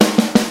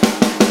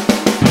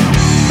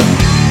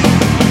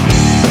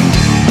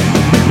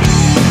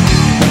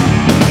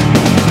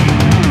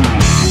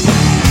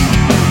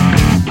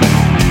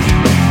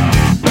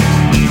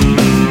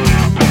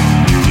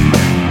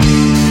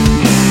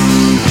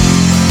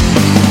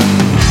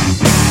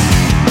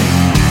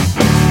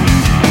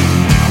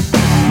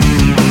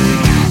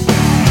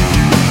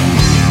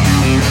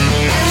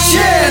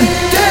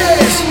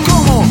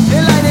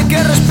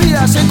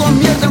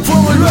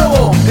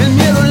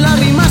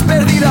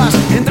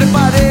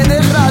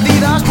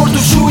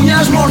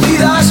las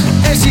mordidas,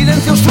 el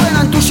silencio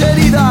suena en tus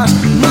heridas.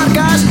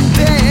 Marcas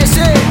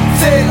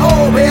TSCOBAARDE.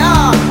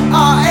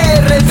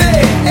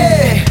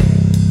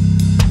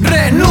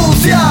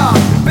 Renuncia,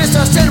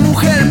 pesa ser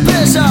mujer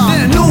presa.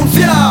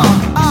 Denuncia,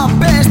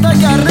 apesta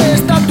que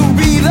arresta tu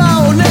vida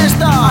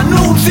honesta.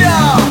 Anuncia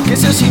que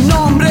ese sin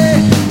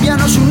nombre ya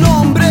no es un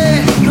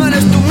nombre, no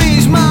eres tú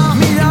misma.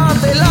 Mira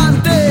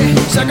adelante,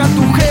 saca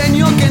tu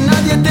genio, que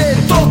nadie te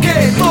toque.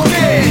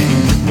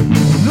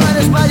 No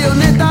eres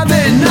marioneta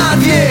de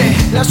nadie,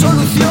 la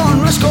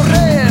solución no es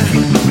correr.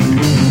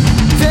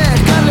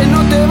 Cercarle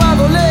no te va a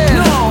doler,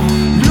 no.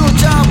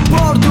 Lucha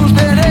por tus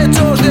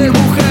derechos de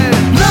mujer.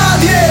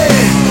 Nadie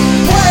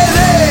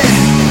puede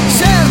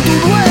ser tu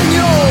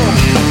dueño.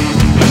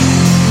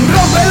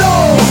 Rómpelo,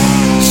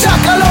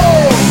 sácalo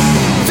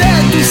de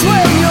tu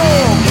sueño.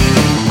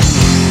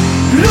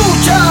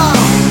 Lucha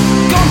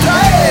contra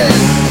él.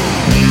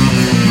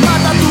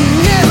 Mata tu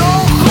miedo,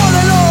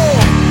 jódelo.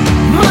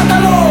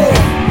 Mátalo.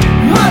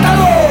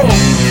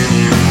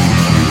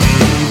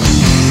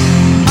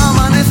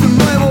 Amanece un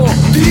nuevo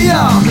día,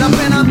 la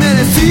pena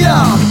merecía.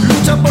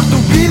 Lucha por tu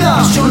vida,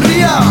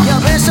 sonría y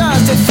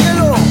besas el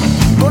cielo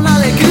con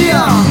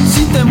alegría.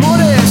 Sin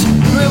temores,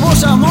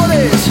 nuevos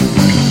amores.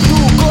 Tu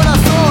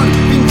corazón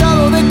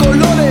pintado de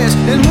colores.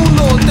 El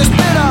mundo te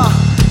espera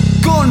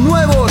con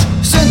nuevos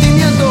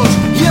sentimientos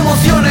y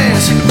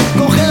emociones.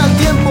 Congela el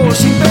tiempo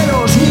sin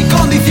peros ni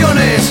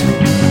condiciones.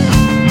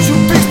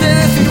 Supiste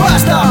decir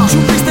basta,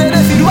 supiste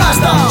decir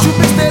basta,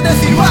 supiste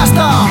decir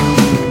basta.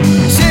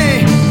 Sí,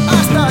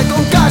 hasta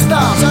con casta.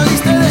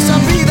 Saliste de esa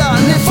vida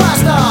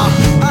nefasta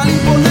al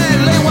imponer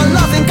la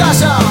igualdad en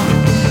casa.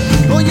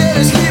 Hoy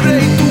eres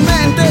libre y tu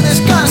mente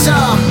descansa.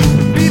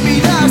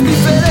 Vivirás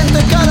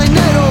diferente cada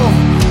enero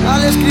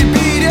al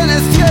escribir en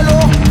el cielo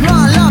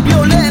no a la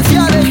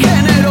violencia de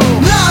género.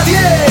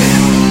 Nadie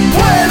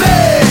puede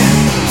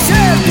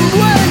ser tu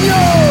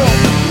dueño.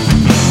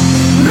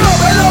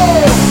 Róbelo,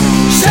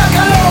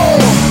 sácalo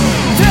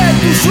de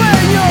tu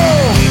sueño.